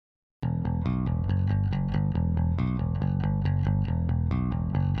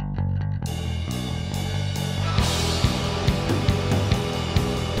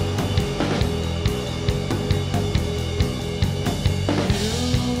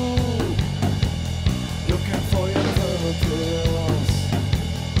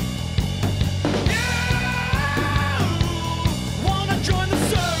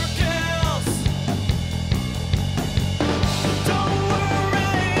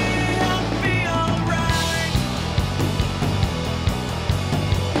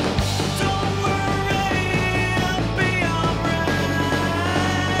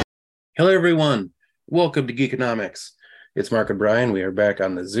Hello, everyone. Welcome to Geekonomics. It's Marc and Bryon. We are back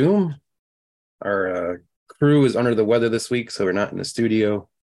on the Zoom. Our crew is under the weather this week, so we're not in the studio.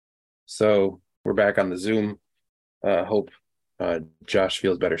 So we're back on the Zoom. Hope Josh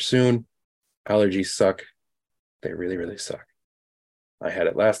feels better soon. Allergies suck. They really, really suck. I had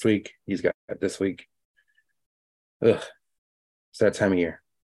it last week. He's got it this week. Ugh. It's that time of year.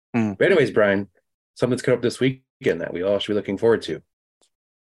 But anyways, Bryon, something's come up this weekend that we all should be looking forward to.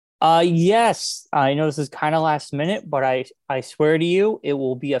 Yes, I know this is kind of last minute, but I swear to you, it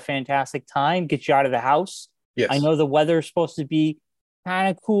will be a fantastic time. Get you out of the house. Yes. I know the weather is supposed to be kind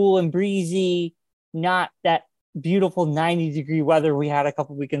of cool and breezy, not that beautiful 90-degree weather we had a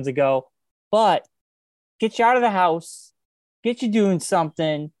couple weekends ago, but get you out of the house, get you doing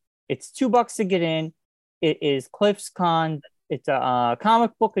something. It's $2 to get in. It is Cliff's Con. It's a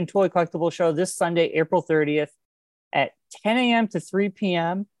comic book and toy collectible show this Sunday, April 30th at 10 a.m. to 3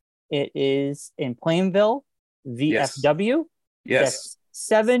 p.m. It is in Plainville VFW. Yes. That's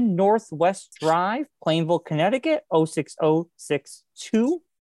 7 Northwest Drive, Plainville, Connecticut, 06062.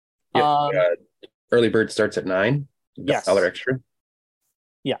 Early bird starts at 9. Yes. $1 extra.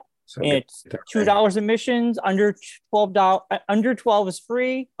 Yeah. So it's $2 admissions. Under $12. Under 12 is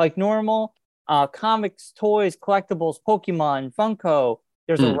free, like normal. Comics, toys, collectibles, Pokemon, Funko.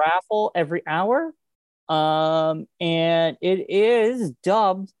 There's a raffle every hour. And it is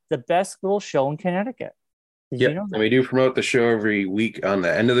dubbed the best little show in Connecticut. Yep. You know and we do promote the show every week on the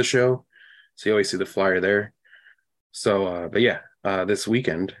end of the show. So you always see the flyer there. So, but yeah, this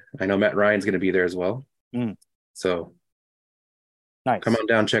weekend, I know Matt Ryan's going to be there as well. So nice. Come on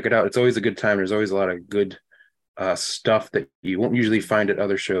down, check it out. It's always a good time. There's always a lot of good stuff that you won't usually find at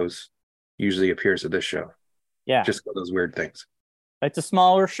other shows. Usually appears at this show. Yeah. Just those weird things. It's a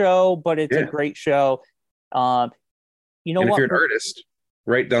smaller show, but it's a great show. You know and what? If you're an artist,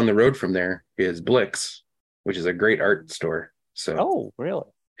 right down the road from there is Blix, which is a great art store. So oh, really?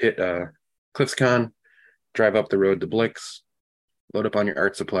 Hit Cliff's Con, drive up the road to Blix, load up on your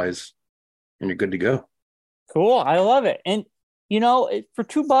art supplies, and you're good to go. Cool. I love it. And you know, for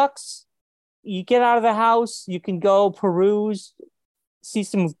 $2, you get out of the house, you can go peruse, see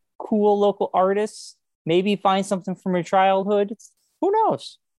some cool local artists, maybe find something from your childhood. Who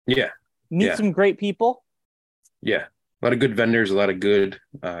knows? Yeah. Meet some great people. Yeah. A lot of good vendors, a lot of good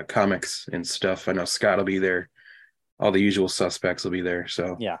comics and stuff. I know Scott will be there. All the usual suspects will be there.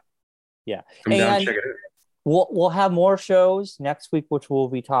 So yeah. Come down and check it out. We'll have more shows next week, which we'll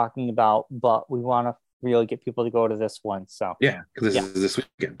be talking about, but we want to really get people to go to this one. So yeah, because this is this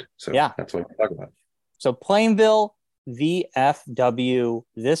weekend. So that's what we're talking about. So Plainville VFW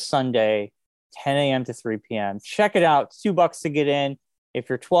this Sunday, 10 a.m. to 3 p.m. Check it out. It's $2 to get in. If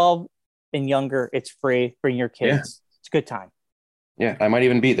you're 12 and younger, it's free. Bring your kids. Yeah. It's a good time. Yeah, I might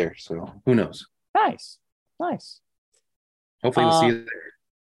even be there. So who knows? Nice. Hopefully we'll see you there.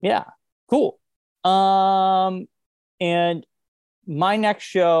 Yeah, cool. And my next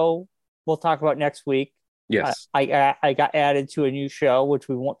show we'll talk about next week. Yes. I got added to a new show, which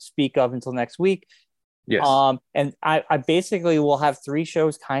we won't speak of until next week. Yes. And I basically will have 3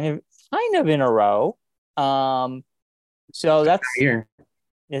 shows kind of in a row. So that's here.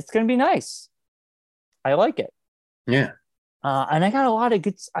 It's gonna be nice. I like it. Yeah. And I got a lot of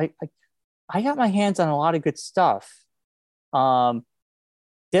good. I got my hands on a lot of good stuff.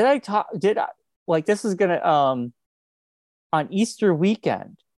 Did I like this is gonna on Easter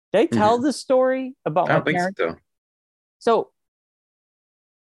weekend? Did I tell the story about my parents? I don't think so. So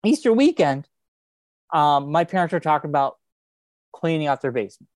Easter weekend, my parents are talking about cleaning out their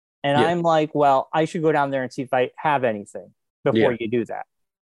basement. And I'm like, well, I should go down there and see if I have anything before you do that.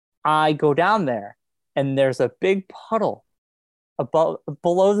 I go down there and there's a big puddle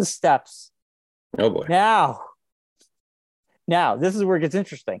below the steps. Oh boy. Now, this is where it gets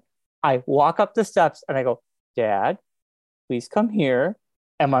interesting. I walk up the steps and I go, Dad, please come here.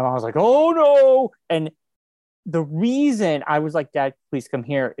 And my mom was like, oh no. And the reason I was like, Dad, please come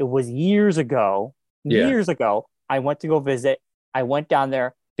here, it was years ago. I went to go visit. I went down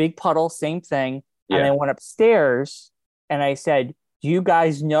there, big puddle, same thing. And I went upstairs and I said, do you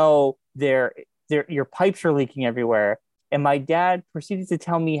guys know your pipes are leaking everywhere? And my dad proceeded to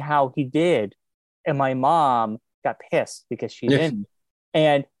tell me how he did. And my mom got pissed because she didn't.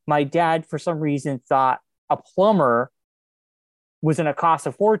 And my dad, for some reason, thought a plumber was going to cost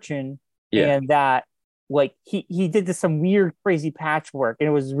a fortune. And that like he did some weird, crazy patchwork and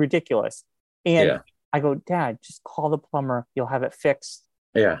it was ridiculous. And I go, Dad, just call the plumber. You'll have it fixed.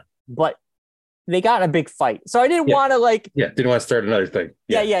 Yeah. But they got in a big fight. So I didn't want to didn't want to start another thing.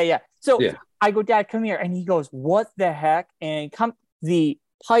 So I go, Dad, come here. And he goes, what the heck? And the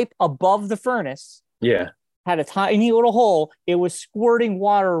pipe above the furnace. Yeah. Had a tiny little hole. It was squirting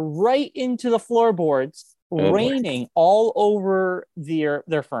water right into the floorboards, raining all over their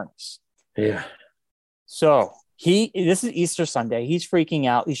furnace. Yeah. So this is Easter Sunday. He's freaking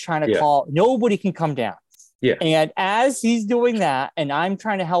out. He's trying to call. Nobody can come down. Yeah. And as he's doing that, and I'm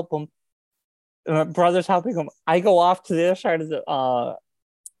trying to help him, my brother's helping him, I go off to the other side of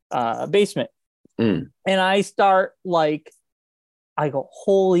the basement. And I start I go,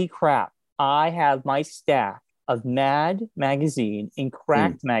 holy crap. I have my stack of Mad magazine and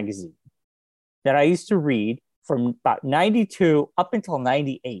Cracked magazine that I used to read from about 92 up until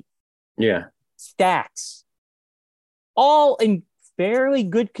 98. Yeah. Stacks. All in fairly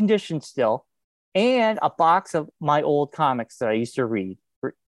good condition still. And a box of my old comics that I used to read.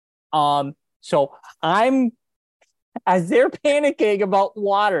 So I'm, as they're panicking about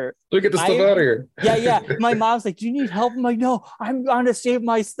water. Look at the stuff out of here. Yeah. My mom's like, do you need help? I'm like, no, I'm going to save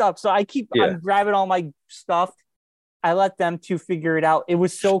my stuff. So I'm grabbing all my stuff. I let them two figure it out. It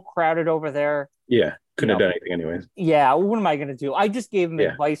was so crowded over there. Yeah. Couldn't have done anything anyways. Yeah. What am I going to do? I just gave them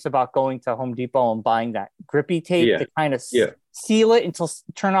advice about going to Home Depot and buying that grippy tape to kind of seal it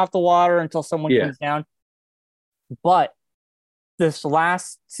turn off the water until someone comes down. But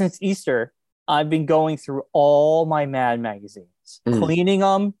since Easter, I've been going through all my Mad magazines, cleaning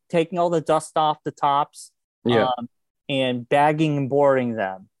them, taking all the dust off the tops, and bagging and boarding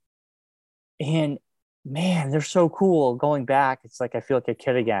them. And man, they're so cool. Going back, it's like I feel like a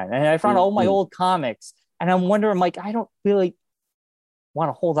kid again. And I found all my old comics, and I'm wondering, like, I don't really want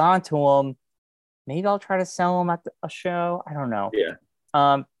to hold on to them. Maybe I'll try to sell them at a show. I don't know.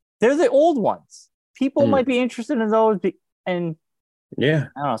 Yeah. They're the old ones. People might be interested in those, and I don't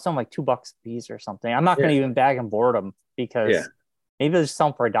know, something like $2 a piece or something. I'm not going to even bag and board them because maybe there's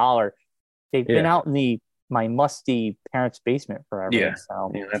some for $1. They've been out in my musty parents' basement forever. Yeah.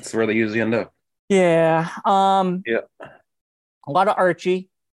 So That's where they usually end up. Yeah. A lot of Archie,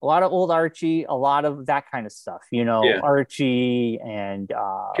 a lot of old Archie, a lot of that kind of stuff. Archie and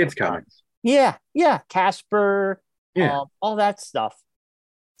kids comics. Casper. All that stuff.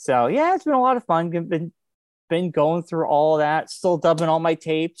 So it's been a lot of fun. Been going through all that, still dubbing all my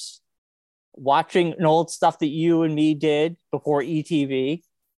tapes, watching an old stuff that you and me did before ETV,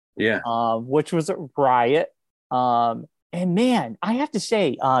 which was a riot. And man, I have to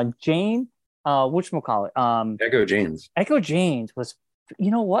say, Jane, whatchamacallit, Echo Janes was, you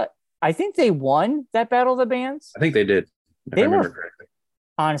know what? I think they won that Battle of the Bands. I think they did. If I remember correctly.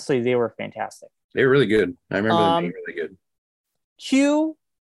 Honestly, they were fantastic. They were really good. I remember them being really good. Q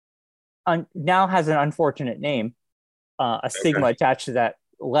now has an unfortunate name, a stigma attached to that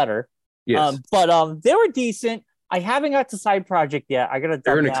letter. Yes. But they were decent. I haven't got to side project yet. I gotta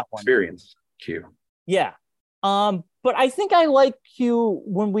dub that one. Experience, Q. Yeah. But I think I like Q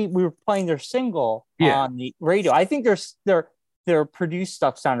when we were playing their single on the radio. I think their produced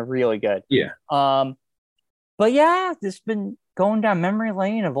stuff sounded really good. Yeah. But this been going down memory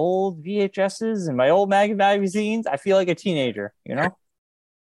lane of old VHSs and my old magazines. I feel like a teenager,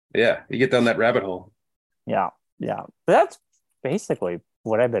 Yeah, you get down that rabbit hole. Yeah. But that's basically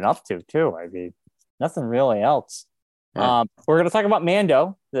what I've been up to too. I mean, nothing really else. We're going to talk about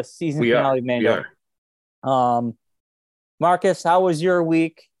Mando, the season finale of Mando. Marcus, how was your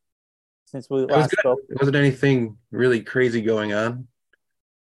week since we last spoke? There wasn't anything really crazy going on.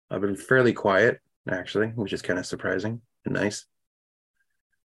 I've been fairly quiet, actually, which is kind of surprising and nice.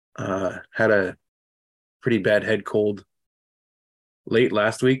 Had a pretty bad head cold late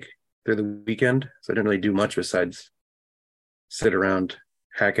last week through the weekend, so I didn't really do much besides sit around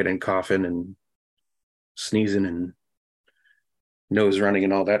hacking and coughing and sneezing and nose running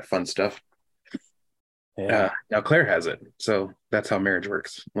and all that fun stuff. Now Claire has it, so that's how marriage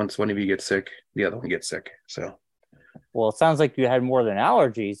works. Once one of you gets sick, the other one gets sick. So, well, it sounds like you had more than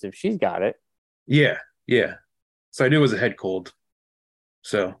allergies if she's got it. Yeah. So I knew it was a head cold.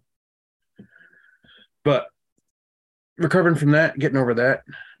 So, but recovering from that, getting over that,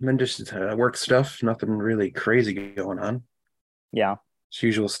 and then just work stuff. Nothing really crazy going on. Yeah, it's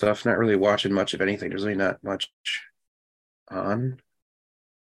usual stuff. Not really watching much of anything. There's really not much on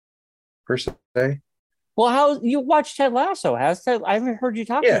per se. Well, how you watched Ted Lasso? I haven't heard you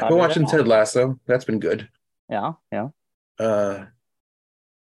talk about it. Yeah, been watching Ted Lasso. That's been good. Yeah.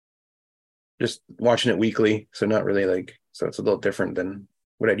 Just watching it weekly, so not really so it's a little different than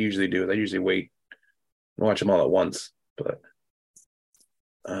what I'd usually do. I usually wait and watch them all at once. But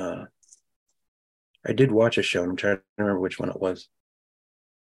I did watch a show, and I'm trying to remember which one it was.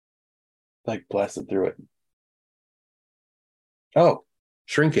 Blasted through it. Oh,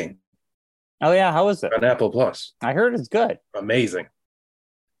 Shrinking. Oh yeah, how was it? On Apple Plus. I heard it's good. Amazing.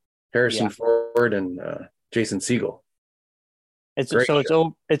 Harrison Ford and Jason Segel.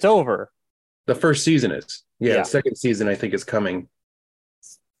 It's over. The first season is. Yeah, Yeah. the second season I think is coming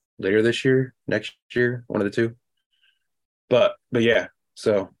later this year, next year, one of the two. But yeah,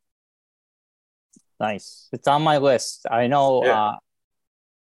 so nice. It's on my list. I know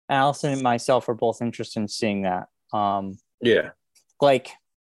Allison and myself are both interested in seeing that. Like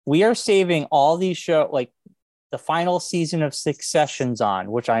we are saving all these shows, like the final season of Succession's on,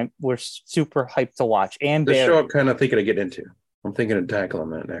 which we're super hyped to watch. And the show I'm kind of thinking of getting into. I'm thinking of tackling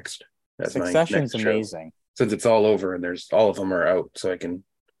that next. That's Succession's my next amazing. Show. Since it's all over and there's all of them are out, so I can.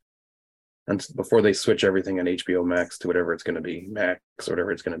 And before they switch everything on HBO Max to whatever it's going to be, Max or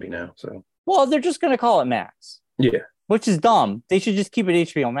whatever it's going to be now. So well, they're just going to call it Max. Yeah, which is dumb. They should just keep it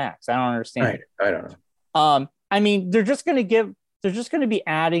HBO Max. I don't understand. I don't know. I mean, they're just going to be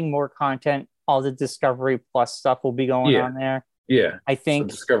adding more content. All the Discovery Plus stuff will be going on there. Yeah, I think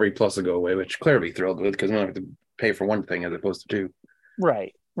so Discovery Plus will go away, which Claire will be thrilled with because we don't have to pay for one thing as opposed to two.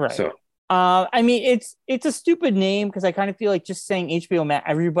 Right. So. I mean, it's a stupid name because I kind of feel like just saying HBO Max,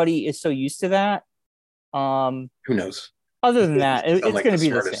 everybody is so used to that. Who knows? Other than that, it's like going to be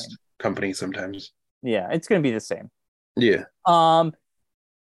the same company sometimes. Yeah, it's going to be the same. Yeah. The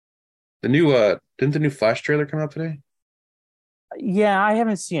new didn't the new Flash trailer come out today? Yeah, I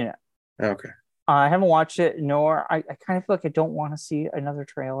haven't seen it. Okay. I haven't watched it, nor I kind of feel like I don't want to see another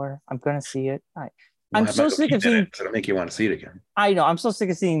trailer. I'm going to see it. I'm so sick of seeing. So it'll make you want to see it again. I know. I'm so sick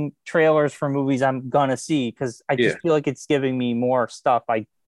of seeing trailers for movies I'm gonna see because I just feel like it's giving me more stuff. I'd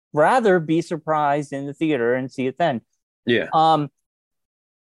rather be surprised in the theater and see it then. Yeah.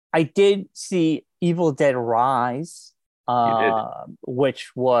 I did see Evil Dead Rise,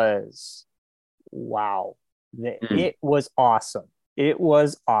 which was wow. It was awesome. It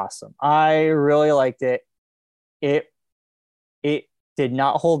was awesome. I really liked it. It did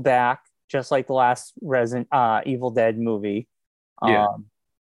not hold back. Just like the last Evil Dead movie.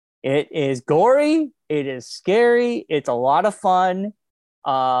 It is gory. It is scary. It's a lot of fun.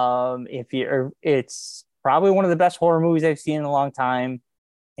 It's probably one of the best horror movies I've seen in a long time.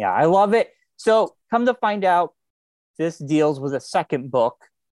 Yeah, I love it. So come to find out, this deals with a second book.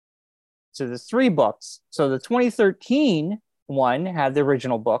 So there's 3 books. So the 2013 one had the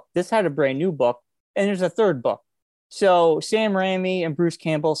original book. This had a brand new book. And there's a third book. So Sam Raimi and Bruce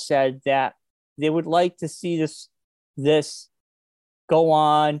Campbell said that they would like to see this go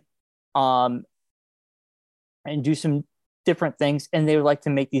on and do some different things. And they would like to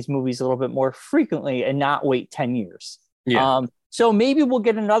make these movies a little bit more frequently and not wait 10 years. Yeah. So maybe we'll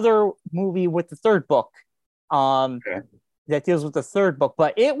get another movie with the third book that deals with the third book.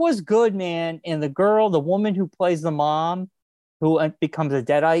 But it was good, man. And the woman who plays the mom who becomes a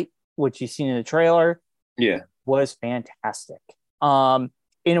Deadite, which you've seen in the trailer, was fantastic. And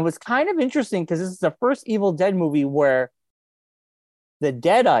it was kind of interesting because this is the first Evil Dead movie where the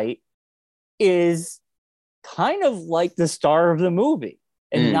Deadite is kind of like the star of the movie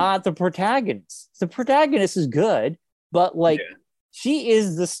and not the protagonist. The protagonist is good, but she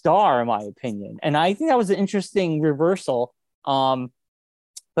is the star, in my opinion. And I think that was an interesting reversal. But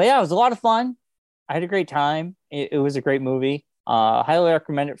yeah, it was a lot of fun. I had a great time. It was a great movie. Highly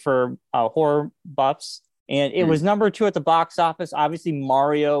recommend it for horror buffs. And it was number 2 at the box office. Obviously,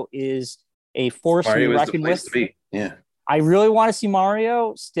 Mario is a force to be reckoned with. Yeah. I really want to see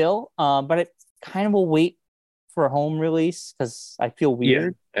Mario still, but it kind of will wait for a home release because I feel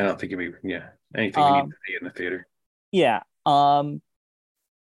weird. Yeah. I don't think it'd be anything we need to see in the theater. Yeah.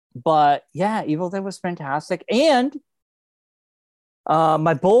 But yeah, Evil Dead was fantastic. And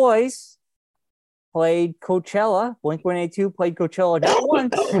my boys played Coachella. Blink-182 played Coachella not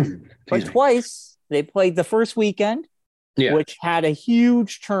once, but twice. They played the first weekend, which had a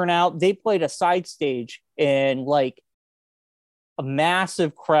huge turnout. They played a side stage and like a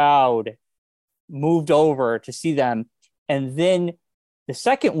massive crowd moved over to see them. And then the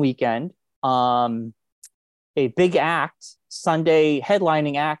second weekend, a big act, Sunday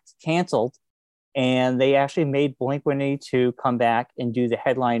headlining act canceled. And they actually made Blink-182 come back and do the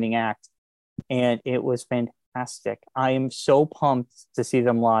headlining act. And it was fantastic. I am so pumped to see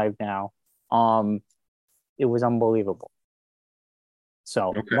them live now. It was unbelievable.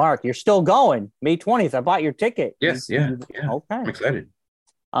 So, Mark, you're still going. May 20th. I bought your ticket. Yes, yeah. Okay. I'm excited.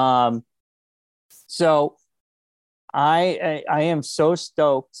 So I am so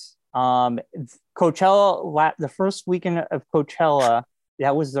stoked. Coachella, the first weekend of Coachella,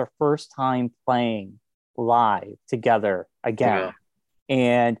 that was their first time playing live together again. Wow.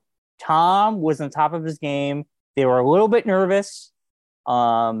 And Tom was on top of his game. They were a little bit nervous.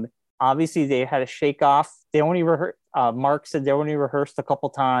 Obviously, they had a shake off. They only rehearsed. Mark said they only rehearsed a couple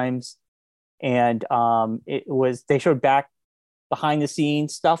times, and they showed back behind the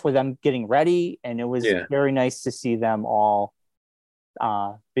scenes stuff with them getting ready, and it was very nice to see them all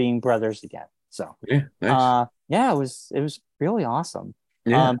being brothers again. So nice. it was really awesome.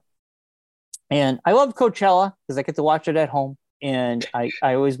 Yeah. And I love Coachella because I get to watch it at home, and I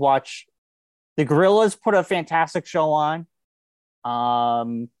always watch the Gorillas put a fantastic show on.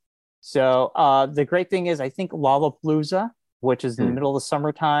 So the great thing is I think Lollapalooza, which is in the middle of the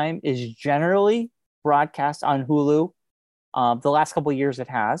summertime, is generally broadcast on Hulu. The last couple of years it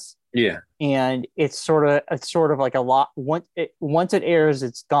has. Yeah. And it's sort of like a lot. Once it airs,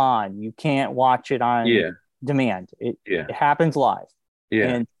 it's gone. You can't watch it on demand. It happens live. Yeah.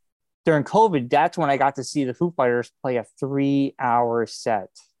 And during COVID, that's when I got to see the Foo Fighters play a 3-hour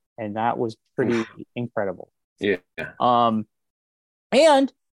set, and that was pretty incredible. Yeah.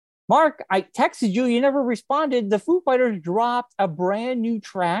 And Mark, I texted you. You never responded. The Foo Fighters dropped a brand new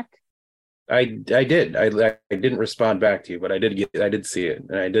track. I did. I didn't respond back to you, but I did see it,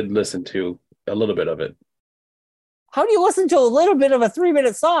 and I did listen to a little bit of it. How do you listen to a little bit of a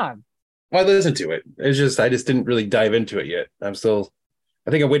 3-minute song? Well, I listened to it. I just didn't really dive into it yet. I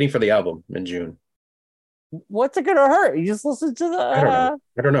think I'm waiting for the album in June. What's it gonna hurt? You just listen to the. I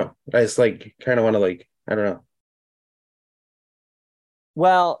don't know. I just kind of want to I don't know.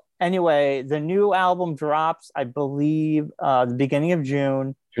 Well, anyway, the new album drops, I believe, the beginning of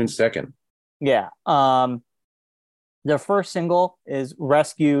June. June 2nd. Yeah. The first single is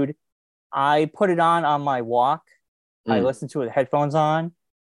Rescued. I put it on my walk. I listened to it with headphones on.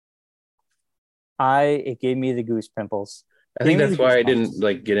 It gave me the goose pimples. I think that's why I didn't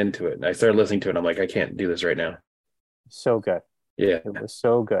get into it. I started listening to it and I'm like, I can't do this right now. So good. Yeah. It was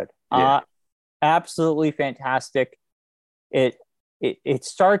so good. Yeah. Absolutely fantastic. It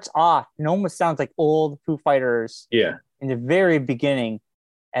starts off, it almost sounds like old Foo Fighters. Yeah. In the very beginning.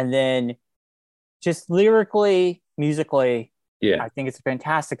 And then just lyrically, musically, I think it's a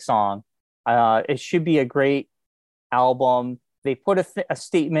fantastic song. It should be a great album. They put a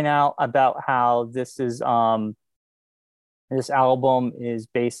statement out about how this album is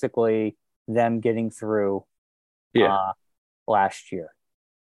basically them getting through last year.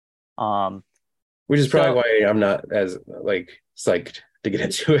 Which is probably why I'm not as psyched to get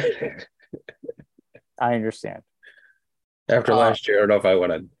into it. I understand. After last year, I don't know if I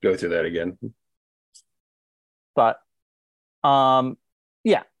want to go through that again. But I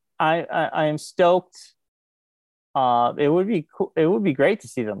am stoked. It would be cool. It would be great to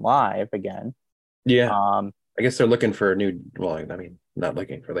see them live again. Yeah. I guess they're looking for a new. Well, I mean, not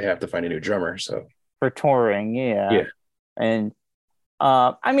looking for. They have to find a new drummer. So for touring, yeah. And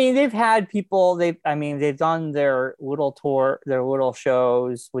I mean, they've had people. They've done their little tour, their little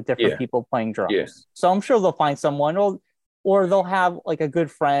shows with different people playing drums. Yeah. So I'm sure they'll find someone, or they'll have a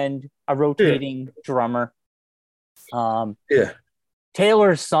good friend, a rotating drummer.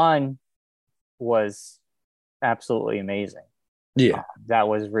 Taylor's son was absolutely amazing. Yeah. That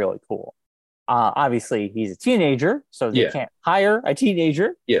was really cool. Obviously, he's a teenager, so they can't hire a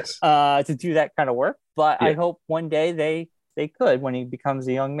teenager to do that kind of work. But I hope one day they could when he becomes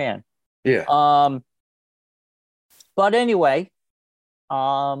a young man. Yeah. But anyway, that's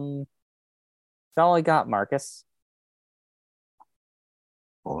all I got, Marcus.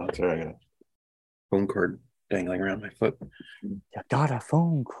 Oh, that's all right. I got a phone cord dangling around my foot. You got a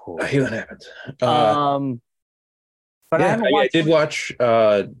phone call. I hate that happens. But I did watch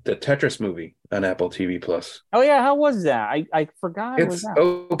the Tetris movie on Apple TV Plus. Oh yeah, how was that? I forgot. It's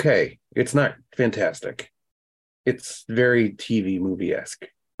okay. It's not fantastic. It's very TV movie-esque.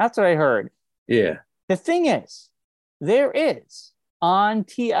 That's what I heard. Yeah. The thing is, there is on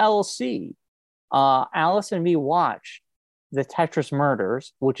TLC. Alice and me watched the Tetris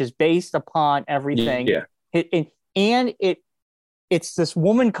Murders, which is based upon everything. Yeah. It's this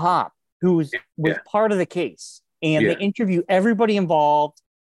woman cop who was part of the case. And they interview everybody involved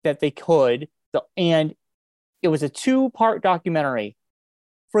that they could. And it was a 2-part documentary.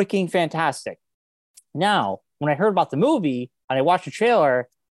 Freaking fantastic. Now, when I heard about the movie and I watched the trailer,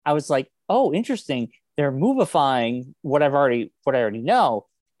 I was like, oh, interesting. They're movifying what I already know.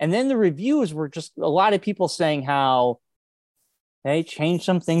 And then the reviews were just a lot of people saying how they changed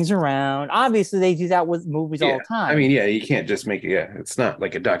some things around. Obviously, they do that with movies all the time. I mean, you can't just make it. Yeah, it's not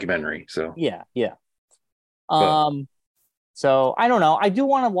like a documentary. So yeah. So I don't know. I do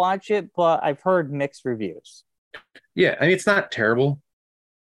want to watch it, but I've heard mixed reviews. Yeah, I mean, it's not terrible.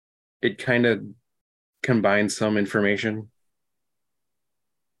 It kind of combines some information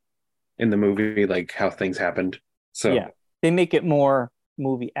in the movie, like how things happened. So they make it more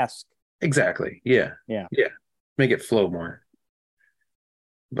movie-esque. Exactly. Yeah. make it flow more.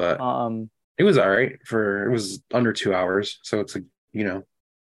 But Um, it was all right it was under 2 hours, so it's a yeah,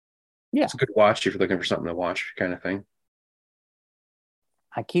 it's a good watch if you're looking for something to watch, kind of thing.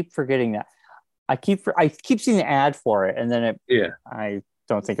 I keep forgetting that. I keep seeing the ad for it, and then Yeah, I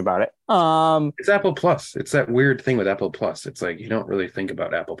don't think about it. it's Apple Plus. It's that weird thing with Apple Plus. It's like you don't really think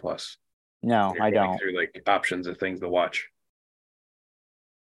about Apple Plus. No, You're I going don't. through like options of things to watch.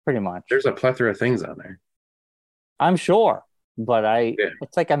 Pretty much. There's a plethora of things on there. I'm sure, but Yeah,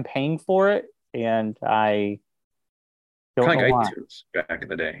 it's like I'm paying for it, and I don't kind know of like why. iTunes back in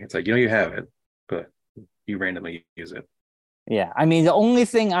the day. It's like you have it, but you randomly use it. Yeah, I mean, the only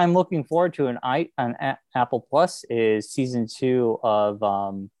thing I'm looking forward to Apple Plus is season 2 of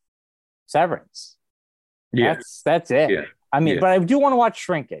Severance. Yeah, That's it. yeah, I mean, yeah, but I do want to watch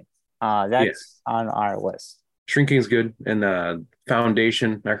Shrinking. yeah. That's on our list. Shrinking's good, and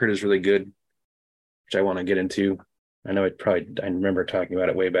Foundation I heard is really good, which I want to get into. I remember talking about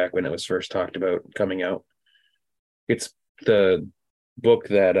it way back when it was first talked about coming out. It's the book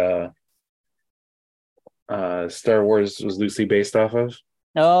that Star Wars was loosely based off of.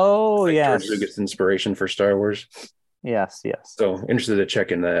 Oh Like George yes, Lucas inspiration for Star Wars. yes. So interested in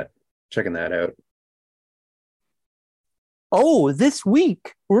checking that out. Oh, this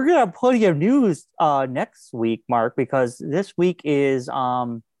week we're gonna have plenty of news next week, Mark, because this week is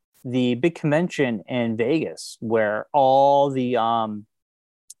the big convention in Vegas where all the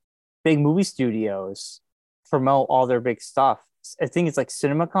big movie studios promote all their big stuff. I think it's like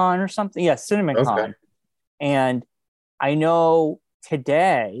CinemaCon or something. Yeah, Okay. CinemaCon. And I know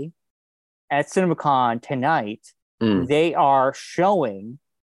today at CinemaCon tonight, Mm. they are showing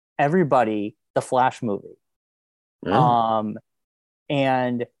everybody the Flash movie. Oh, Um,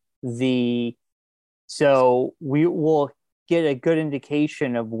 and the so we will get a good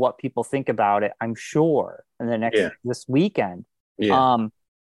indication of what people think about it, I'm sure, in the next yeah, this weekend. yeah. Um,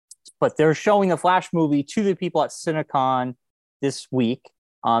 but they're showing the Flash movie to the people at CineCon this week.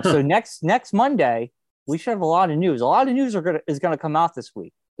 So Huh. next Monday, we should have a lot of news. A lot of news is gonna come out this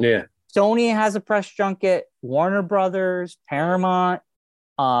week. Yeah. Sony has a press junket, Warner Brothers, Paramount,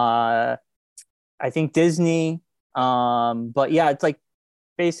 I think Disney. But yeah, it's like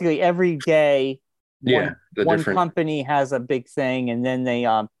basically every day Yeah. The one different company has a big thing, and then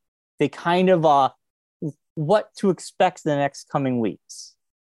they kind of what to expect the next coming weeks,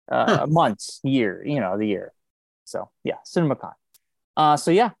 huh. months, year, the year. So yeah, CinemaCon.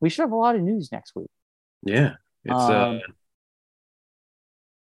 So yeah, we should have a lot of news next week. Yeah. It's Um,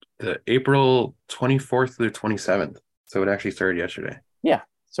 the April 24th through 27th. So it actually started yesterday. yeah,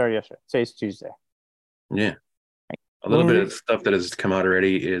 sorry, yesterday. Today's Tuesday. Yeah. A little When bit we, of stuff that has come out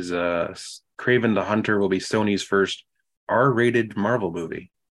already is Craven the Hunter will be Sony's first R-rated Marvel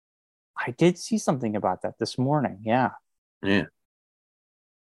movie. I did see something about that this morning. Yeah, Yeah.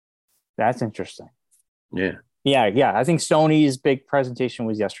 that's interesting. Yeah. Yeah. I think Sony's big presentation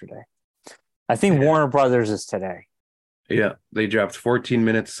was yesterday. I think Yeah. Warner Brothers is today. Yeah. They dropped 14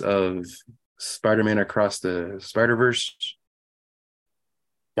 minutes of Spider-Man Across the Spider-Verse.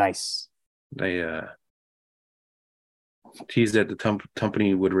 Nice. They teased that the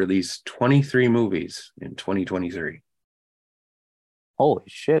company would release 23 movies in 2023. Holy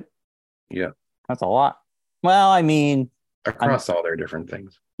shit, Yeah. that's a lot. Well, I mean, I'm Across all their different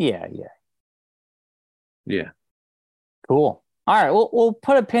things. yeah. Yeah. Cool. All right, we'll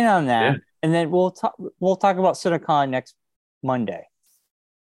put a pin on Yeah. that, and then we'll talk about CineCon next Monday.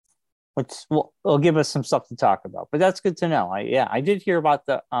 It'll give us some stuff to talk about, but that's good to know. I did hear about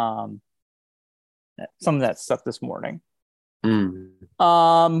the some of that stuff this morning. Mm.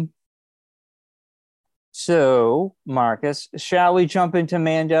 Um, so Marcus, shall we jump into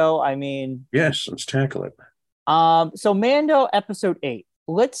Mando? I mean, Yes, let's tackle it. so Mando episode 8.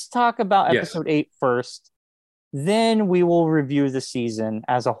 Let's talk about Yes, episode 8 first. Then we will review the season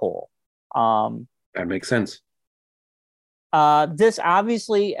as a whole. that makes sense. This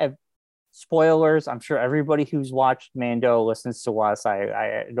obviously, spoilers. I'm sure everybody who's watched Mando listens to us.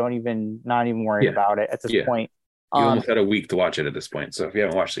 I don't even not even worried Yeah. about it at this Yeah. point. You almost had a week to watch it at this point. So if you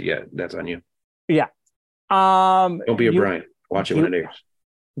haven't watched it yet, that's on you. Yeah. Don't be a You Brian. Watch it do when you, it airs.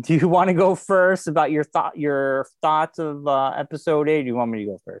 do you want to go first about your thoughts of episode 8? Do you want me to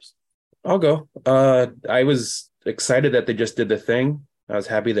go first? I'll go. I was excited that they just did the thing. I was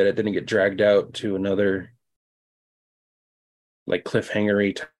happy that it didn't get dragged out to another like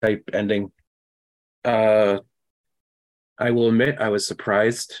cliffhangery type ending. Uh, I will admit I was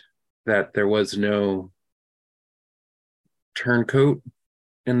surprised that there was no turncoat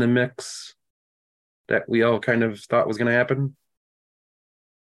in the mix that we all kind of thought was going to happen.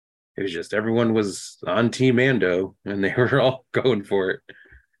 It was just everyone was on Team Mando, and they were all going for it.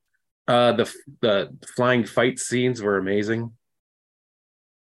 The flying fight scenes were amazing.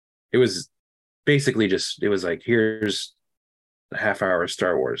 It was basically just, it was like, here's a half hour of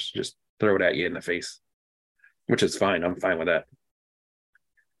Star Wars, just throw it at you in the face, which is fine. I'm fine with that.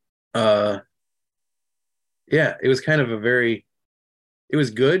 Yeah, it was kind of it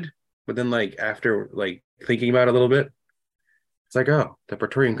was good, but then like after like thinking about it a little bit, it's like, oh, the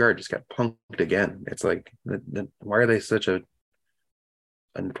Praetorian Guard just got punked again. It's like, why are they such an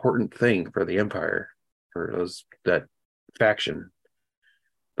important thing for the Empire, for that faction?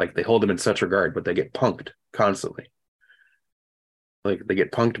 Like they hold them in such regard, but they get punked constantly. Like they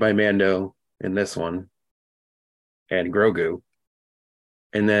get punked by Mando in this one and Grogu,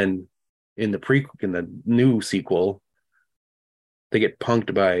 and then in the new sequel, they get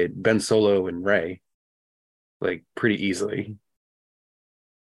punked by Ben Solo and Rey, like pretty easily.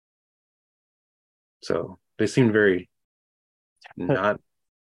 So they seem very not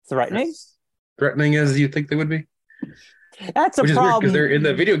threatening. as threatening as you think they would be. That's a Which is problem. weird because they're in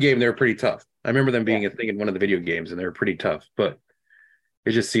the video game, they're pretty tough. I remember them being a thing in one of the video games, and they were pretty tough. But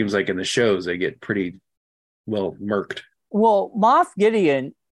it just seems like in the shows they get pretty well murked. Well, Moff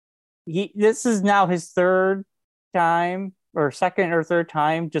Gideon, this is now his third time or second or third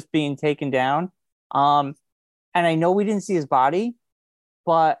time just being taken down. And I know we didn't see his body,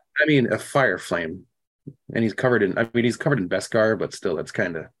 but I mean, a fire flame, and he's covered in Beskar, but still, that's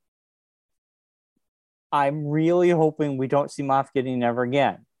kind of. I'm really hoping we don't see Moff Gideon ever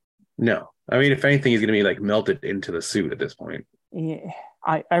again. No, I mean, if anything, he's going to be like melted into the suit at this point. Yeah,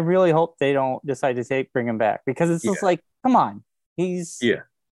 I really hope they don't decide to bring him back, because it's just like, come on, yeah.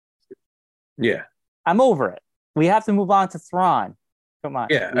 I'm over it. We have to move on to Thrawn. Come on.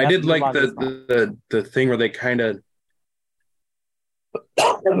 Yeah, I did like the thing where they kind of.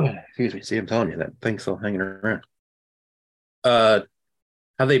 Excuse me. See, I'm telling you, that thing's still hanging around. How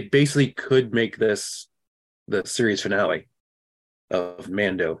they basically could make this the series finale of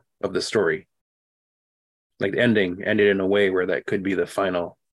Mando, of the story. Like the ending ended in a way where that could be the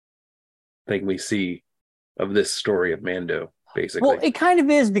final thing we see of this story of Mando, basically. Well, it kind of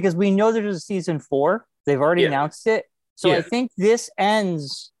is, because we know there's a season 4. They've already announced it. So I think this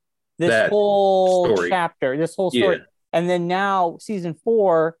ends this whole chapter, this whole story. Yeah. And then now season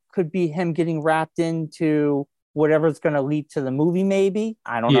 4 could be him getting wrapped into whatever's going to lead to the movie, maybe.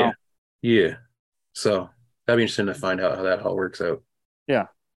 I don't know. Yeah. So that'd be interesting to find out how that all works out. Yeah.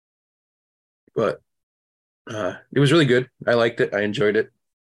 But it was really good. I liked it. I enjoyed it.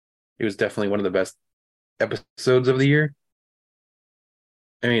 It was definitely one of the best episodes of the year.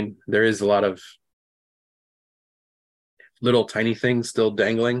 I mean, there is a lot of little tiny things still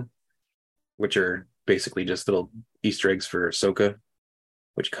dangling, which are basically just little Easter eggs for Ahsoka,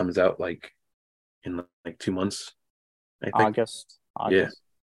 which comes out like in like 2 months, I think. August.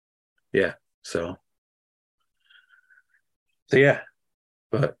 Yeah. So yeah,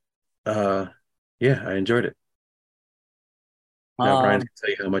 but yeah, I enjoyed it. Now Brian can tell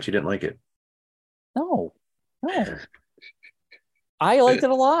you how much he didn't like it. No. I liked it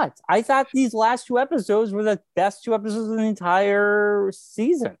a lot. I thought these last 2 episodes were the best 2 episodes of the entire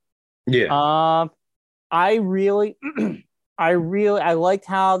season. Yeah. I liked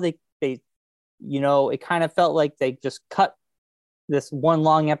how they it kind of felt like they just cut this one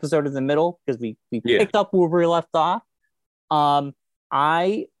long episode in the middle, because we picked up where we left off.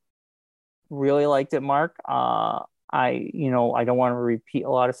 I really liked it, Mark. I don't want to repeat a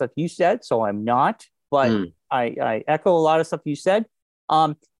lot of stuff you said, so I'm not, but I echo a lot of stuff you said.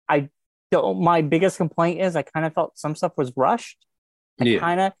 My biggest complaint is I kind of felt some stuff was rushed.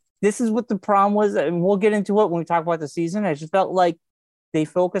 This is what the problem was, and we'll get into it when we talk about the season. I just felt like they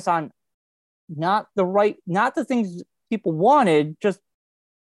focus on not the things people wanted, just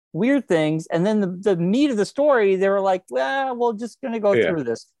weird things. And then the meat of the story, they were like, well, we're just going to go through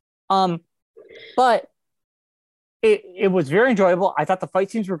this. But it was very enjoyable. I thought the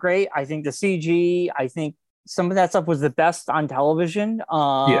fight scenes were great. I think the CG, I think some of that stuff was the best on television.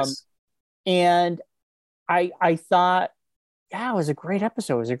 Yes. And I thought, it was a great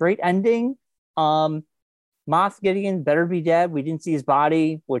episode. It was a great ending. Moff Gideon better be dead. We didn't see his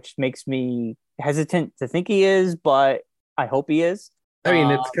body, which makes me hesitant to think he is, but I hope he is. I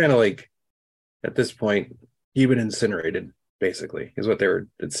mean, it's kind of like, at this point, he's been incinerated, basically, is what they were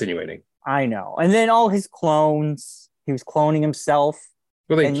insinuating. I know. And then all his clones, he was cloning himself.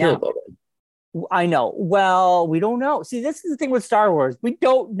 Well, they killed all of them. I know. Well, we don't know. See, this is the thing with Star Wars. We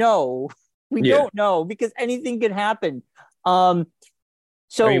don't know. We don't know, because anything can happen. So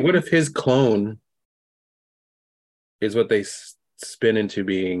I mean, what if his clone is what they spin into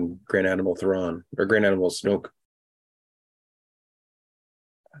being Grand Admiral Thrawn or Grand Admiral Snoke.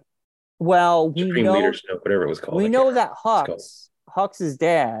 Well, we Supreme know Leader Snoke, whatever it was called. we know that Hux's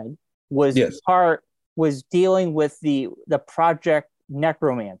dad was was dealing with the Project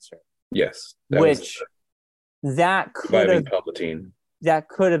Necromancer. Yes, that could have Palpatine. That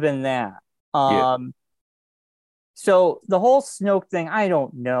could have been that. So the whole Snoke thing, I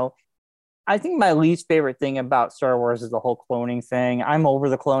don't know. I think my least favorite thing about Star Wars is the whole cloning thing. I'm over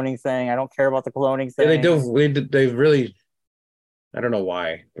the cloning thing. I don't care about the cloning thing. Yeah, they've really, I don't know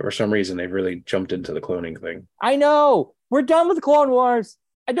why, but for some reason they've really jumped into the cloning thing. I know. We're done with the Clone Wars.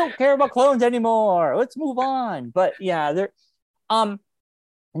 I don't care about clones anymore. Let's move on. But yeah,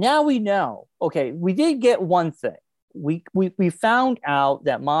 now we know. Okay, we did get one thing. We found out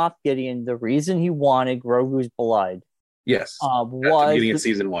that Moff Gideon, the reason he wanted Grogu's blood, was Gideon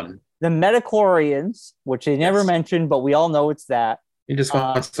season 1. The Metachlorians, which they never mentioned, but we all know it's that. He just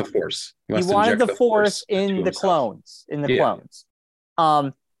wants the Force. He wanted the Force in the clones.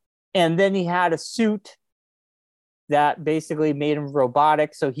 And then he had a suit that basically made him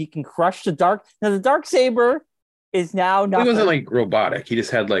robotic, so he can crush the dark. Now the Darksaber is now not. He wasn't like robotic. He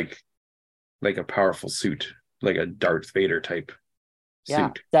just had like a powerful suit, like a Darth Vader type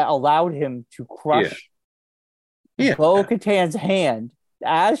suit that allowed him to crush Bo-Katan's hand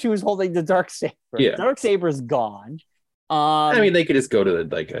as she was holding the Darksaber. The Darksaber is gone. I mean, they could just go to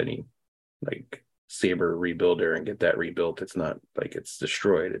any saber rebuilder and get that rebuilt. It's not like it's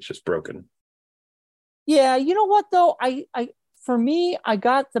destroyed; it's just broken. Yeah, you know what though? For me, I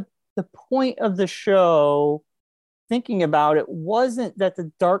got the point of the show. Thinking about it, wasn't that the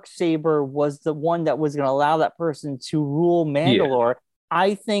Darksaber was the one that was going to allow that person to rule Mandalore.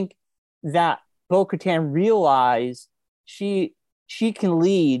 I think that Bo-Katan realized she can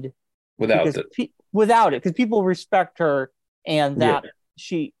lead without it, because people respect her and that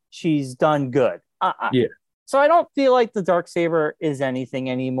she's done good. So I don't feel like the Darksaber is anything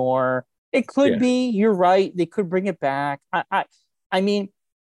anymore. It could be. You're right. They could bring it back. I mean,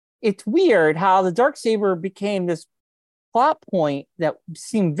 it's weird how the Darksaber became this plot point that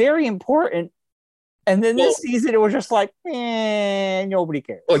seemed very important, and then this season it was just like, nobody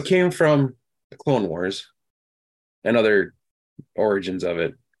cares. Well, it came from the Clone Wars and other origins of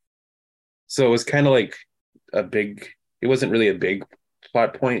it, so it was kind of like it wasn't really a big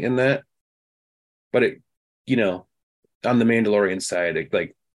plot point in that, but it, on the Mandalorian side,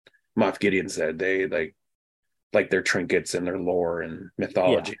 like Moff Gideon said, they like their trinkets and their lore and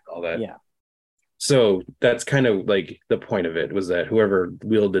mythology and all that. So that's kind of like the point of it, was that whoever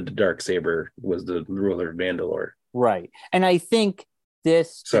wielded the Darksaber was the ruler of Mandalore. Right. And I think the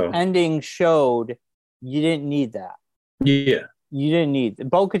ending showed you didn't need that. Yeah. You didn't need it.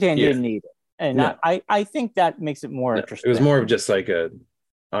 Bo-Katan didn't need it. And I think that makes it more interesting. It was more of just like a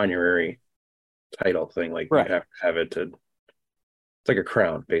honorary title thing. Like you have to have it it's like a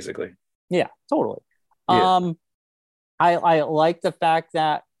crown, basically. Yeah, totally. Yeah. I like the fact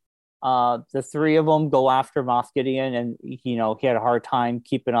that the three of them go after Moff Gideon, and he had a hard time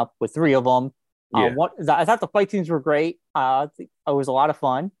keeping up with three of them. I thought the fight scenes were great. It was a lot of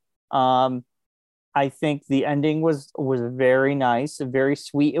fun. I think the ending was very nice and very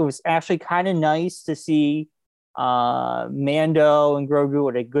sweet. It was actually kind of nice to see Mando and Grogu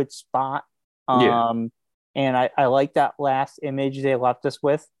at a good spot. And I like that last image they left us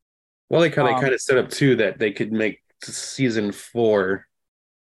with. Well, they kind of set up too that they could make season 4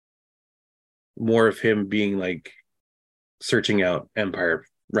 more of him being like searching out Empire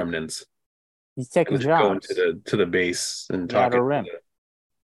remnants. He's taking jobs. Going to the base and talking.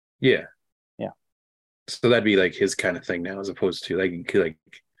 Yeah. So that'd be like his kind of thing now, as opposed to like he could like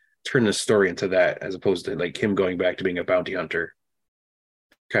turn the story into that, as opposed to like him going back to being a bounty hunter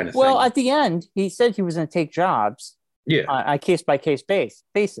kind of thing. Well, at the end, he said he was going to take jobs. On a case by case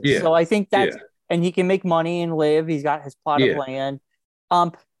basis. So I think that's and he can make money and live. He's got his plot of land.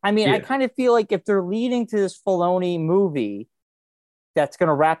 I kind of feel like if they're leading to this Filoni movie that's going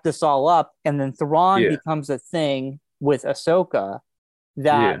to wrap this all up, and then Thrawn becomes a thing with Ahsoka,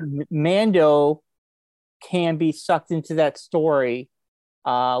 that Mando can be sucked into that story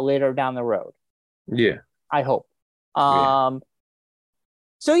later down the road. Yeah. I hope. So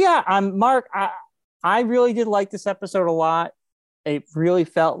Mark, I really did like this episode a lot. It really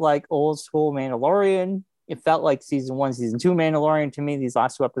felt like old school Mandalorian. It felt like season 1, season 2 Mandalorian to me, these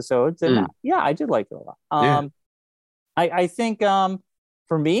last 2 episodes. And I did like it a lot. I think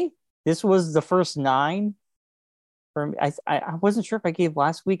for me, this was the first 9. For me, I wasn't sure if I gave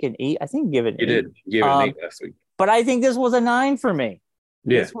last week an 8. I think give it an 8. You did. You gave it an 8 last week. But I think this was a 9 for me.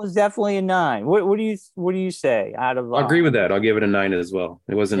 Yeah, This was definitely a 9. What do you say out of I'll agree with that. I'll give it a 9 as well.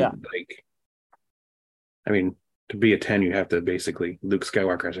 It yeah. wasn't like, I mean, to be a 10, you have to basically Luke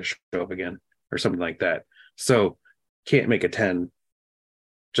Skywalker has to show up again or something like that. So can't make a 10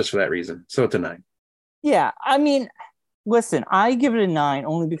 just for that reason. So it's a 9. Yeah, I mean, listen, I give it a 9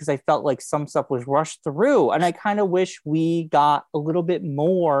 only because I felt like some stuff was rushed through, and I kind of wish we got a little bit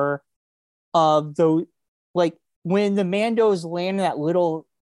more of those, like when the Mandos land in that little,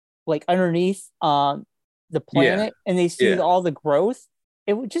 like underneath the Yeah, planet, and they see yeah, all the growth.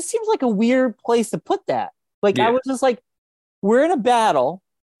 Just seems like a weird place to put that. Like I yeah, was just like, we're in a battle,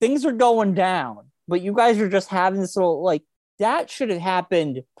 things are going down, but you guys are just having this little, like, that should have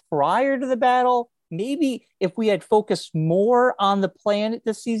happened prior to the battle. Maybe if we had focused more on the planet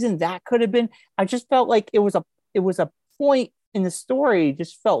this season, that could have been. I just felt like it was a point in the story,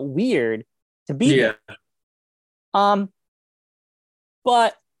 just felt weird to be there. yeah. Um,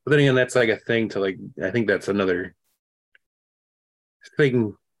 but But then again, that's like a thing to like, I think that's another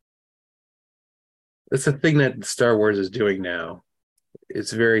thing. It's a thing that Star Wars is doing now.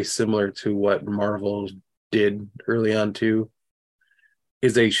 It's very similar to what Marvel did early on too,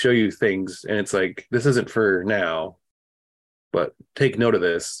 is they show you things and it's like, this isn't for now, but take note of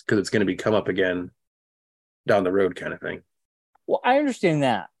this because it's going to be come up again down the road kind of thing. well, I understand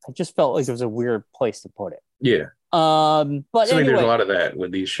that. I just felt like it was a weird place to put it. Yeah. But So I mean, there's a anyway, lot of that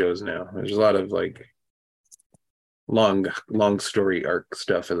with these shows now. There's a lot of like long story arc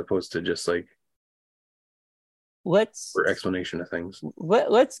stuff as opposed to just like let's for explanation of things.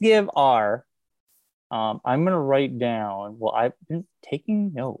 let's give our I'm gonna write down. Well, I've been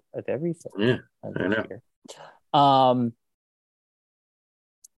taking note of everything Yeah, of I this know. year. Um,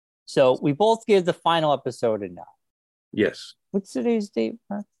 so we both gave the final episode a 9. Yes. What's today's date,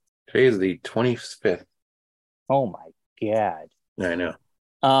 Mark? Today is the 25th. Oh my god. I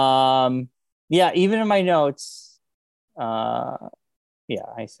know. Yeah, even in my notes, uh, yeah,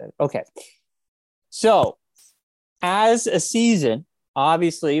 I said okay. So as a season,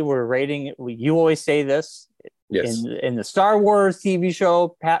 obviously we're rating it. You always say this Yes. in the Star Wars TV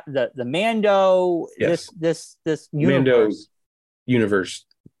show, the Mando, Yes. this Mando universe, universe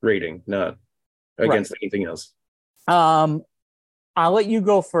rating, not right? against anything else. Um, I'll let you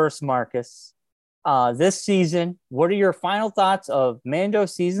go first, Marcus. This season, what are your final thoughts of Mando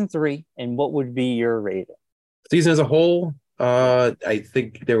season 3, and what would be your rating? Season as a whole, I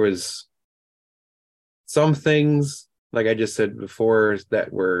think there was some things, like I just said before,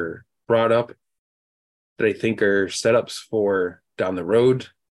 that were brought up that I think are setups for down the road,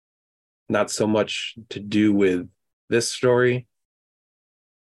 not so much to do with this story.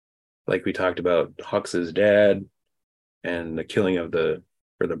 Like we talked about Hux's dad and the killing of the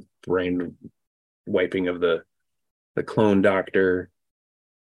or the brain wiping of the clone doctor,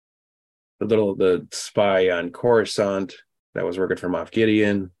 the spy on Coruscant that was working for Moff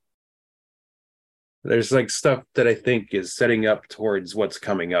Gideon. There's like stuff that I think is setting up towards what's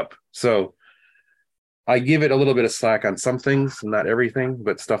coming up. So I give it a little bit of slack on some things, not everything,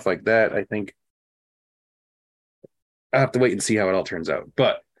 but stuff like that. I think I have to wait and see how it all turns out.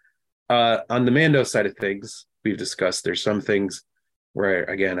 But on the Mando side of things, we've discussed there's some things where,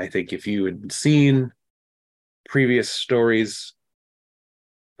 again, I think if you had seen previous stories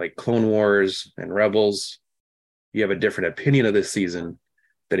like Clone Wars and Rebels, you have a different opinion of this season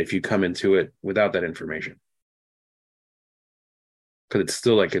than if you come into it without that information. Because it's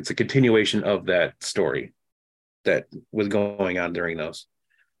still like it's a continuation of that story that was going on during those.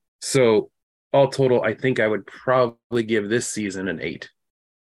 So, all total, I think I would probably give this season an 8.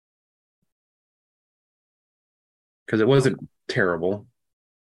 Because it wasn't terrible,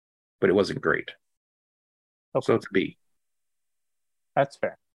 but it wasn't great. Okay, So it's a B. that's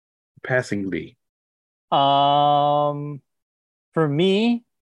fair. Passing B. For me,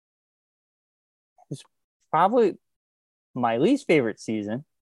 it's probably my least favorite season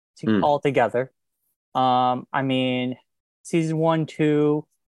altogether. I mean, season 1, 2.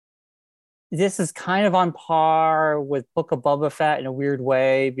 This is kind of on par with Book of Boba Fett in a weird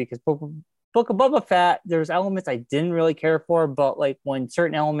way because Book of Boba Fett, there's elements I didn't really care for, but like when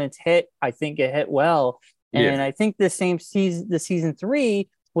certain elements hit, I think it hit well. Yeah. And I think the season 3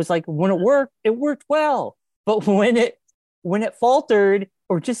 was like when it worked well. But when it faltered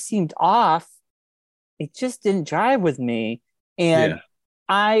or just seemed off, it just didn't jive with me. And Yeah.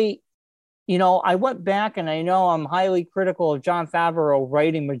 I went back and I know I'm highly critical of Jon Favreau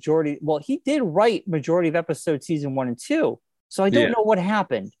writing majority. Well, he did write majority of episodes season 1 and 2. So I don't Yeah. know what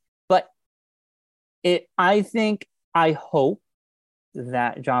happened, but I hope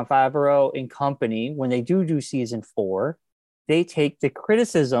that Jon Favreau and company, when they do season 4, they take the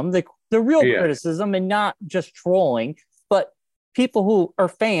criticism, the real criticism, and not just trolling, but people who are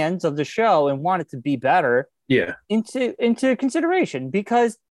fans of the show and want it to be better into consideration,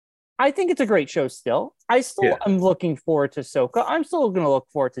 because I think it's a great show still. I still am looking forward to Ahsoka. I'm still going to look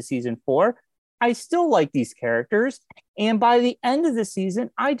forward to season 4. I still like these characters. And by the end of the season,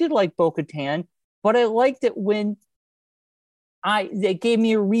 I did like Bo-Katan, but I liked it when they gave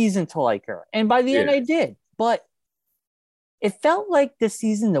me a reason to like her. And by the end, I did. But it felt like this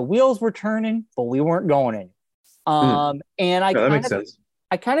season, the wheels were turning, but we weren't going in. And that makes sense.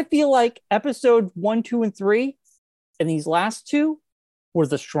 I kind of feel like episode 1, 2, and 3, and these last 2 were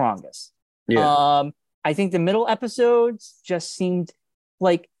the strongest. I think the middle episodes just seemed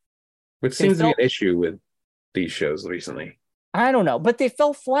like, which seems to be an issue with these shows recently. I don't know, but they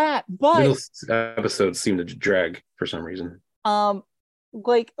fell flat. But middle episodes seem to drag for some reason.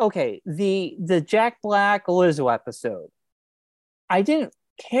 Like, okay, the Jack Black Lizzo episode, I didn't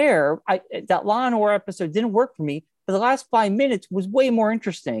care. That Law and Order episode didn't work for me, but the last 5 minutes was way more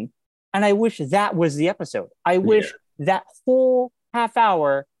interesting, and I wish that was the episode. I wish that whole half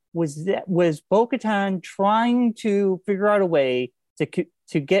hour was Bo-Katan trying to figure out a way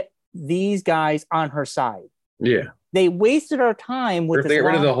to get these guys on her side. They wasted our time with. Or if they got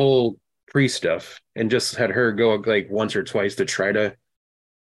rid of the whole pre stuff and just had her go like once or twice to try to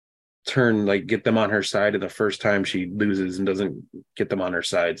get them on her side, and the first time she loses and doesn't get them on her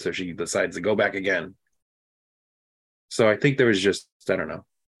side, so she decides to go back again. So I think there was just, I don't know.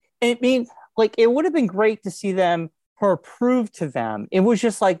 I mean, like, it would have been great to see her prove to them. It was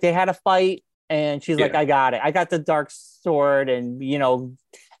just like they had a fight, and she's like, I got it. I got the dark sword, and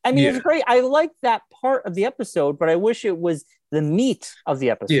I mean, it was great. I liked that part of the episode, but I wish it was the meat of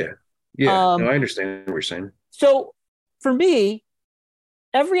the episode. No, I understand what you're saying. So for me,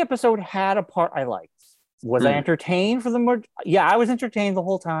 every episode had a part I liked. Was I entertained for the more? Yeah, I was entertained the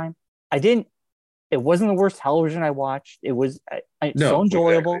whole time. It wasn't the worst television I watched. It was so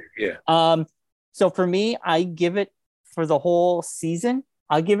enjoyable. Exactly. So for me, I give it, for the whole season,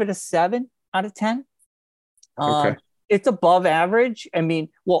 I'll give it a 7 out of 10. Okay. It's above average. I mean,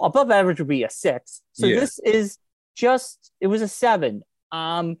 well, above average would be a 6. So this is it was a 7.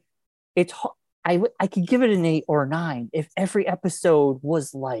 I could give it an 8 or a 9 if every episode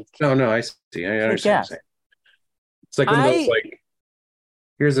was like. No, I see. I understand. It's like one of those, like,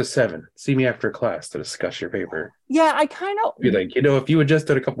 here's a 7. See me after class to discuss your paper. Yeah, I kind of. You're like, if you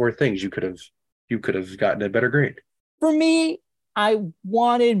adjusted a couple more things, you could have gotten a better grade. For me, I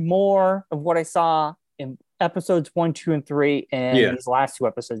wanted more of what I saw in episodes 1, 2, and 3, and these last 2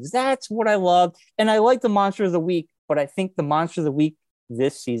 episodes. That's what I loved, and I like the Monster of the Week, but I think the Monster of the Week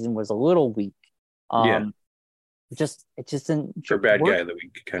this season was a little weak. It just didn't. For bad guy of the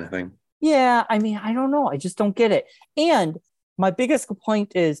week kind of thing. Yeah, I mean, I don't know. I just don't get it. And my biggest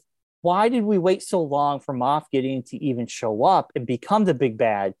complaint is, why did we wait so long for Moff Gideon to even show up and become the big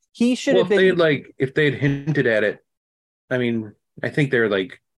bad? He should have been. If they'd hinted at it, I mean, I think they're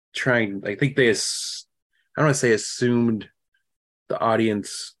like trying. I think they, I don't want to say assumed the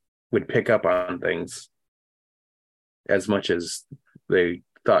audience would pick up on things as much as they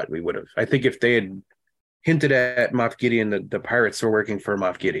thought we would have. I think if they had hinted at Moff Gideon that the pirates were working for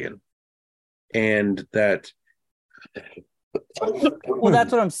Moff Gideon, and that. Well,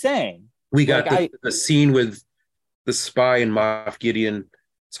 that's what I'm saying. We got the scene with the spy and Moff Gideon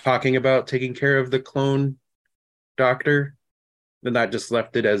talking about taking care of the clone doctor, and not just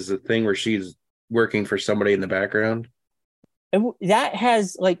left it as a thing where she's working for somebody in the background. And that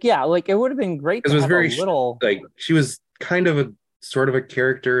has it would have been great. It was very little. Like, she was kind of a sort of a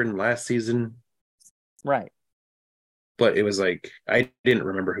character in last season, right? But it was like, I didn't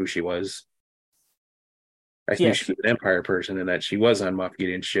remember who she was. I think she was an Empire person and that she was on Moff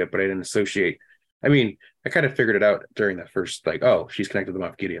Gideon's ship, but I didn't associate. I mean, I kind of figured it out during the first, like, oh, she's connected to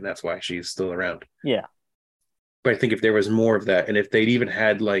Moff Gideon. That's why she's still around. Yeah. But I think if there was more of that, and if they'd even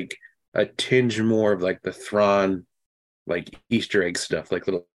had like a tinge more of like the Thrawn, like Easter egg stuff, like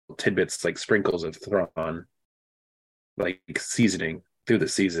little tidbits, like sprinkles of Thrawn, like seasoning through the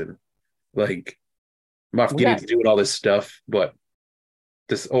season, like Moff Gideon's doing all this stuff, but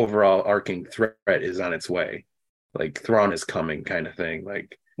this overall arcing threat is on its way. Like, Thrawn is coming, kind of thing.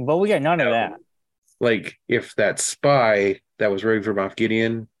 Like, but we got none of that. Like, if that spy that was working for Moff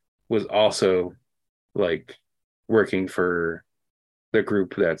Gideon was also like working for the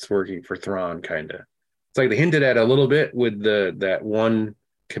group that's working for Thrawn, kind of. It's like they hinted at a little bit with that one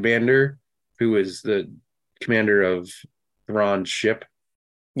commander who is the commander of Thrawn's ship.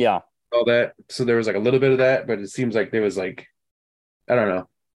 Yeah. All that. So there was like a little bit of that, but it seems like there was like, I don't know.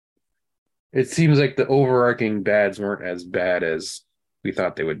 It seems like the overarching bads weren't as bad as we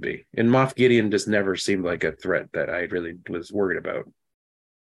thought they would be. And Moff Gideon just never seemed like a threat that I really was worried about.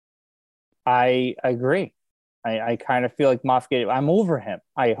 I agree. I kind of feel like Moff Gideon. I'm over him.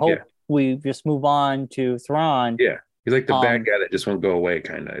 I hope Yeah. we just move on to Thrawn. Yeah. He's like the bad Um, guy that just won't go away,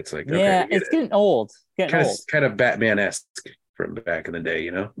 kind of. It's like, okay, yeah, we get it's it. getting old. Getting Kind of old. kind of Batman-esque from back in the day,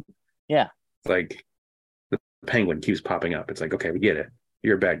 you know? Yeah. It's like the penguin keeps popping up. It's like, okay, we get it.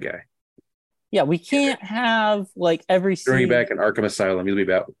 You're a bad guy. Yeah, we can't have like every Throw you scene. back in Arkham Asylum. You'll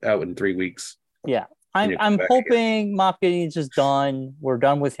be out in 3 weeks. Yeah. And I'm you come I'm back again. hoping Moff Gideon's just done. We're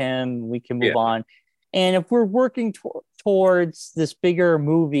done with him. We can move Yeah. on. And if we're working towards this bigger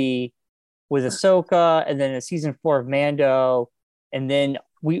movie with Ahsoka and then a season 4 of Mando, and then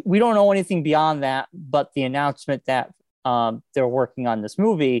we don't know anything beyond that, but the announcement that they're working on this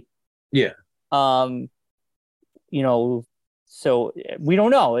movie. Yeah. Um, you know, so we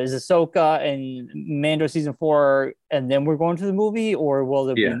don't know. Is Ahsoka and Mando season 4, and then we're going to the movie, or will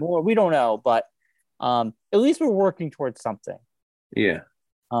there be Yeah. more? We don't know, but at least we're working towards something. Yeah.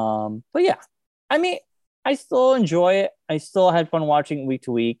 But yeah, I mean, I still enjoy it. I still had fun watching it week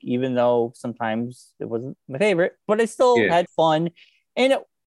to week, even though sometimes it wasn't my favorite, but I still Yeah. had fun, and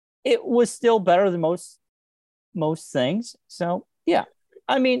it was still better than most things. So yeah,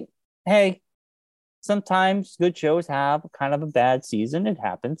 I mean, hey, sometimes good shows have kind of a bad season. It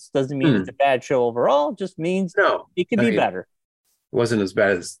happens. Doesn't mean it's a bad show overall. Just means No. it could I be mean, better. it wasn't as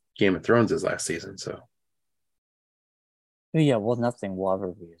bad as Game of Thrones' last season, so Yeah, well, nothing will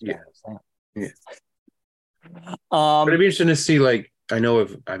ever be as yeah. bad as that. Yeah. Um, But it'd be interesting to see, like, I know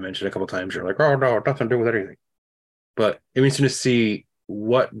if I mentioned a couple times, you're like, oh no, nothing to do with anything. But it'd be interesting to see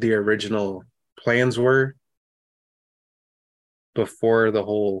what the original plans were before the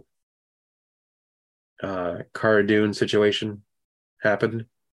whole Cara Dune situation happened,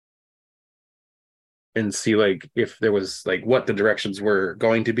 and see like if there was like what the directions were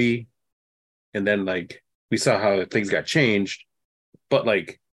going to be, and then like we saw how things got changed, but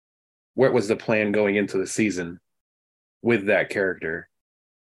like what was the plan going into the season with that character,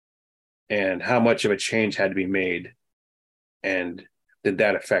 and how much of a change had to be made, and did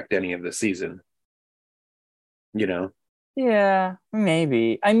that affect any of the season? You know, yeah,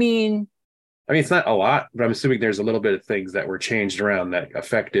 maybe. I mean, it's not a lot, but I'm assuming there's a little bit of things that were changed around that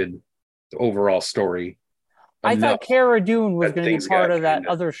affected the overall story I enough thought Cara Dune was that going to be things part got of that kind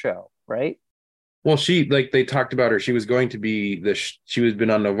of. other show, right? Well, she like they talked about her. She was going to be she was been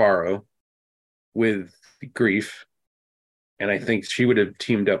on Navarro with Grief, and I think she would have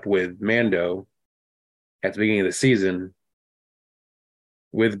teamed up with Mando at the beginning of the season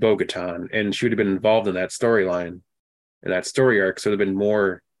with Bo-Katan, and she would have been involved in that storyline and that story arc. So there'd been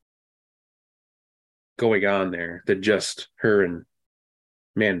more going on there than just her and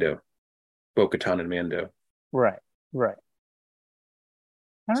Mando, Bo-Katan and Mando. Right, right.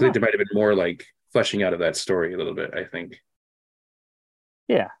 I So don't I think know. there might have been more like fleshing out of that story a little bit, I think.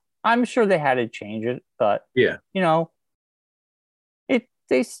 Yeah, I'm sure they had to change it, but Yeah. you know,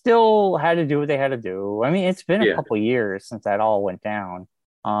 they still had to do what they had to do. I mean, it's been a Yeah. couple years since that all went down.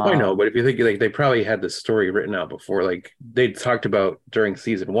 I know, but if you think like they probably had the story written out before, like they talked about during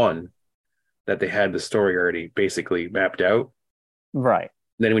season one that they had the story already basically mapped out. Right.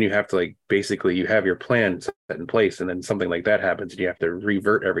 Then when you have to like basically you have your plan set in place, and then something like that happens and you have to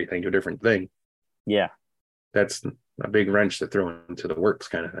revert everything to a different thing. Yeah, That's a big wrench to throw into the works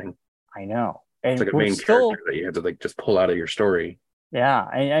kind of thing. I know. It's And like a we're main still, character that you have to like just pull out of your story. yeah.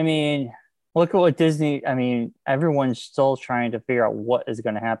 I mean, look at what Disney, I mean, everyone's still trying to figure out what is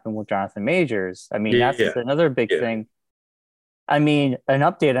going to happen with Jonathan Majors. I mean, that's Yeah. another big Yeah. thing. I mean, an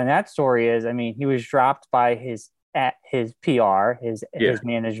update on that story is, I mean, he was dropped by his PR, Yeah. his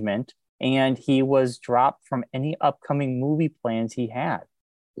management, and he was dropped from any upcoming movie plans he had.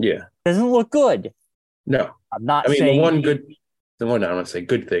 Yeah. Doesn't look good. No. I'm not I mean saying the one I want to say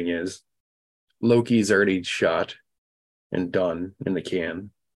good thing is Loki's already shot and done in the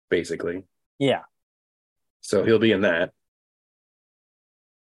can, basically. yeah, So he'll be in that.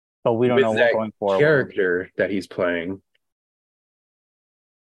 but we don't With know what that going forward. character that he's playing,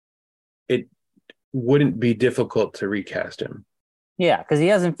 it wouldn't be difficult to recast him. Yeah, because he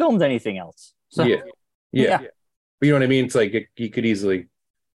hasn't filmed anything else. So Yeah. Yeah. yeah, But you know what I mean? It's like he could easily, I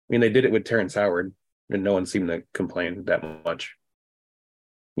mean, they did it with Terrence Howard and no one seemed to complain that much,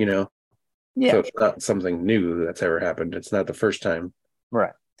 you know? yeah, So it's not something new that's ever happened. It's not the first time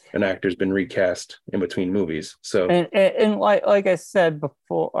right. an actor's been recast in between movies. So And like I said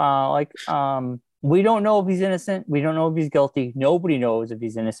before, we don't know if he's innocent. We don't know if he's guilty. Nobody knows if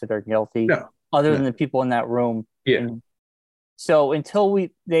he's innocent or guilty, no, other no. than the people in that room. Yeah. And so until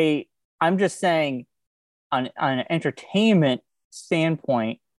I'm just saying, on an entertainment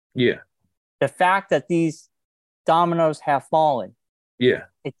standpoint, Yeah. the fact that these dominoes have fallen, Yeah.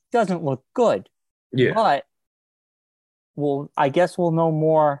 it doesn't look good. Yeah. But I guess we'll know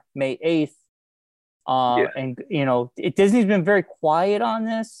more May 8th. Yeah. And Disney's been very quiet on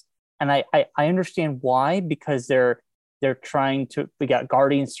this, and I understand why, because they're trying to. We got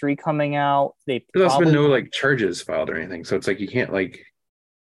Guardians 3 coming out. There's also been no like charges filed or anything, so it's like you can't like.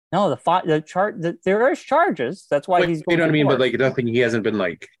 No, there is charges. That's why he's going. You know what I mean? Court. But like nothing. He hasn't been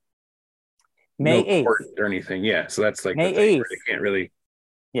like May no 8th court or anything. Yeah, so that's like May the thing 8th. where they can't really.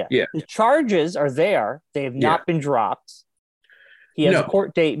 Yeah. Yeah. The charges are there. They have not been dropped. He has a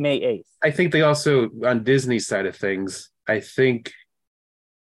court date May 8th. I think they also, on Disney's side of things, I think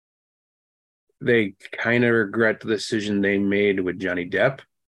they kind of regret the decision they made with Johnny Depp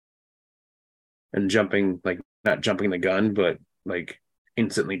and not jumping the gun, but like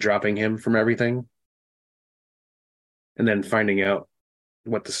instantly dropping him from everything. And then finding out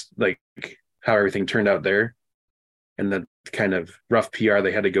how everything turned out there and the kind of rough PR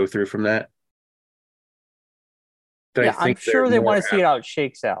they had to go through from that. I'm sure they want to see how it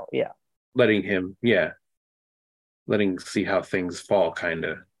shakes out. Yeah. Letting see how things fall, kind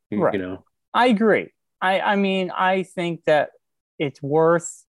of, right. You know. I agree. I mean, I think that it's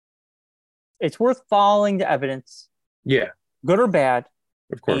worth following the evidence. Yeah. Good or bad.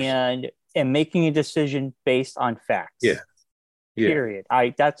 Of course. And making a decision based on facts. Yeah. Period.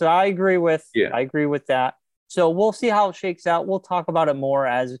 That's what I agree with. Yeah. I agree with that. So we'll see how it shakes out. We'll talk about it more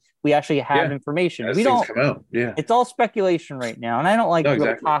as we actually have information. As things come out. Yeah. It's all speculation right now. And I don't like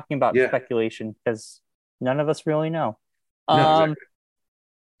really talking about speculation because none of us really know. Exactly.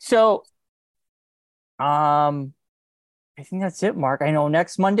 So I think that's it, Mark. I know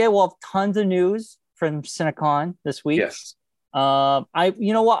next Monday we'll have tons of news from Cinecon this week. Yes. You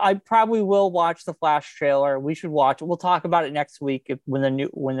know what? I probably will watch the Flash trailer. We should watch it. We'll talk about it next week when the new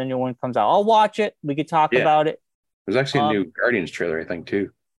one comes out. I'll watch it. We could talk about it. There's actually a new Guardians trailer, I think,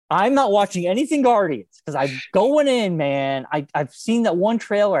 too. I'm not watching anything Guardians because I'm going in, man. I've seen that one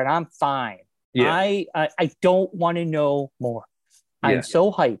trailer and I'm fine. Yeah. I don't want to know more. I'm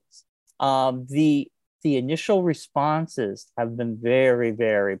so hyped. The initial responses have been very,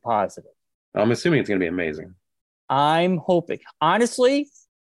 very positive. I'm assuming it's going to be amazing. I'm hoping. Honestly,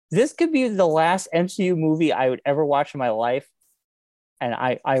 this could be the last MCU movie I would ever watch in my life, and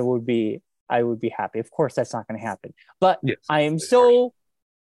I would be happy. Of course, that's not going to happen. But I am so.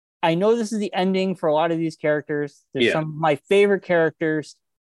 I know this is the ending for a lot of these characters. They're some of my favorite characters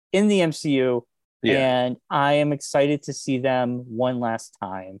in the MCU, and I am excited to see them one last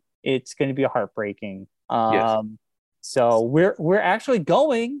time. It's going to be heartbreaking. So we're actually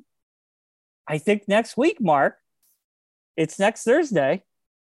going, I think, next week, Mark. It's next Thursday.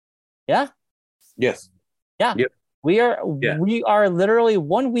 Yeah. Yes. Yeah. Yep. We are literally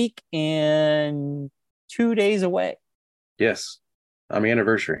 1 week and 2 days away. Yes. On my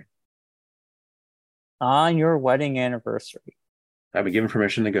anniversary. On your wedding anniversary. I've been given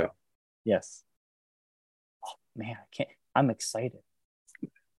permission to go. Yes. Oh man, I'm excited.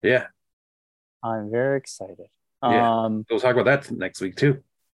 Yeah. I'm very excited. Yeah. We'll talk about that next week too.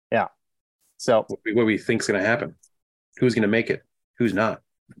 Yeah. So what we think's going to happen. Who's going to make it? Who's not?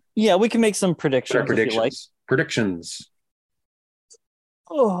 Yeah, we can make some predictions. Predictions.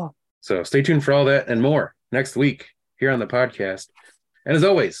 Oh. So stay tuned for all that and more next week here on the podcast. And as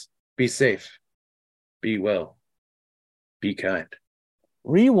always, be safe, be well, be kind.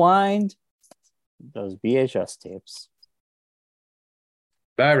 Rewind those VHS tapes.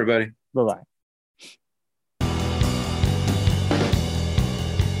 Bye, everybody. Bye-bye.